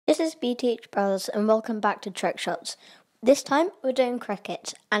is BTH Brothers and welcome back to Trick Shots. This time we're doing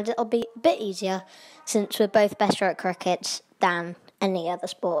cricket and it'll be a bit easier since we're both better at cricket than any other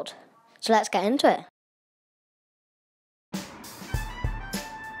sport. So let's get into it.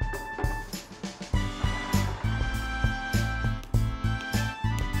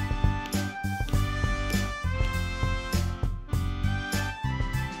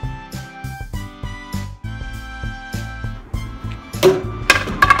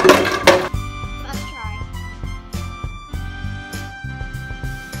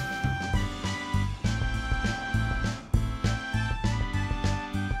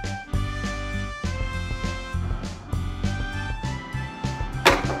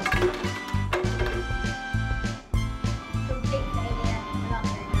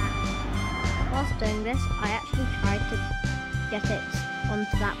 Whilst doing this, I actually tried to get it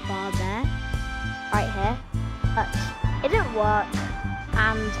onto that bar there, right here, but it didn't work,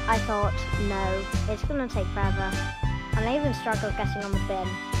 and I thought, no, it's going to take forever, and I even struggled getting on the bin,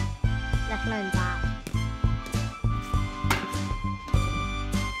 let alone that.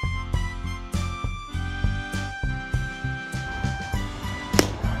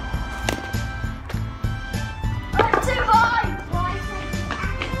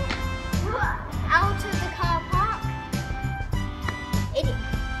 Out of the car park. Idiot.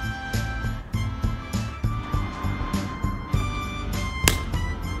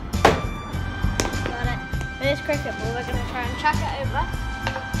 Got it. With this cricket ball, we're going to try and chuck it over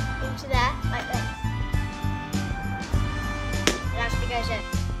into there, like this. It actually goes in.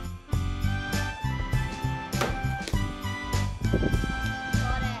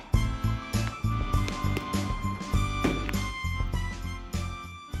 Got it.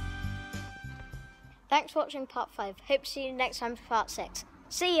 Thanks for watching part 5. Hope to see you next time for part 6.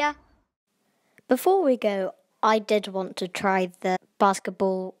 See ya! Before we go, I did want to try the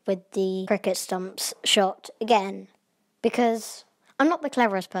basketball with the cricket stumps shot again, because I'm not the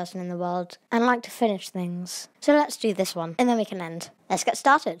cleverest person in the world and I like to finish things. So let's do this one, and then we can end. Let's get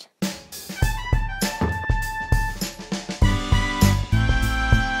started.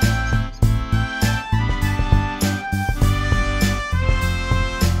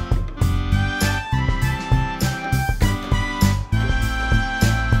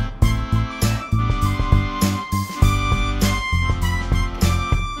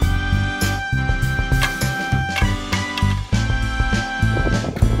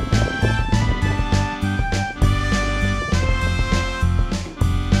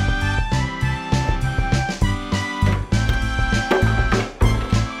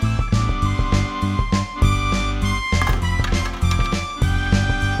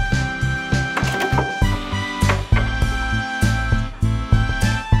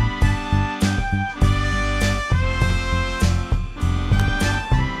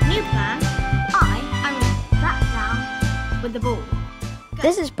 With the ball.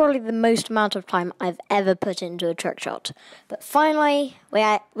 This is probably the most amount of time I've ever put into a trick shot. But finally,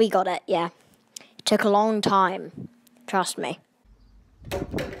 we got it, yeah. It took a long time. Trust me.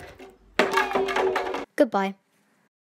 Goodbye.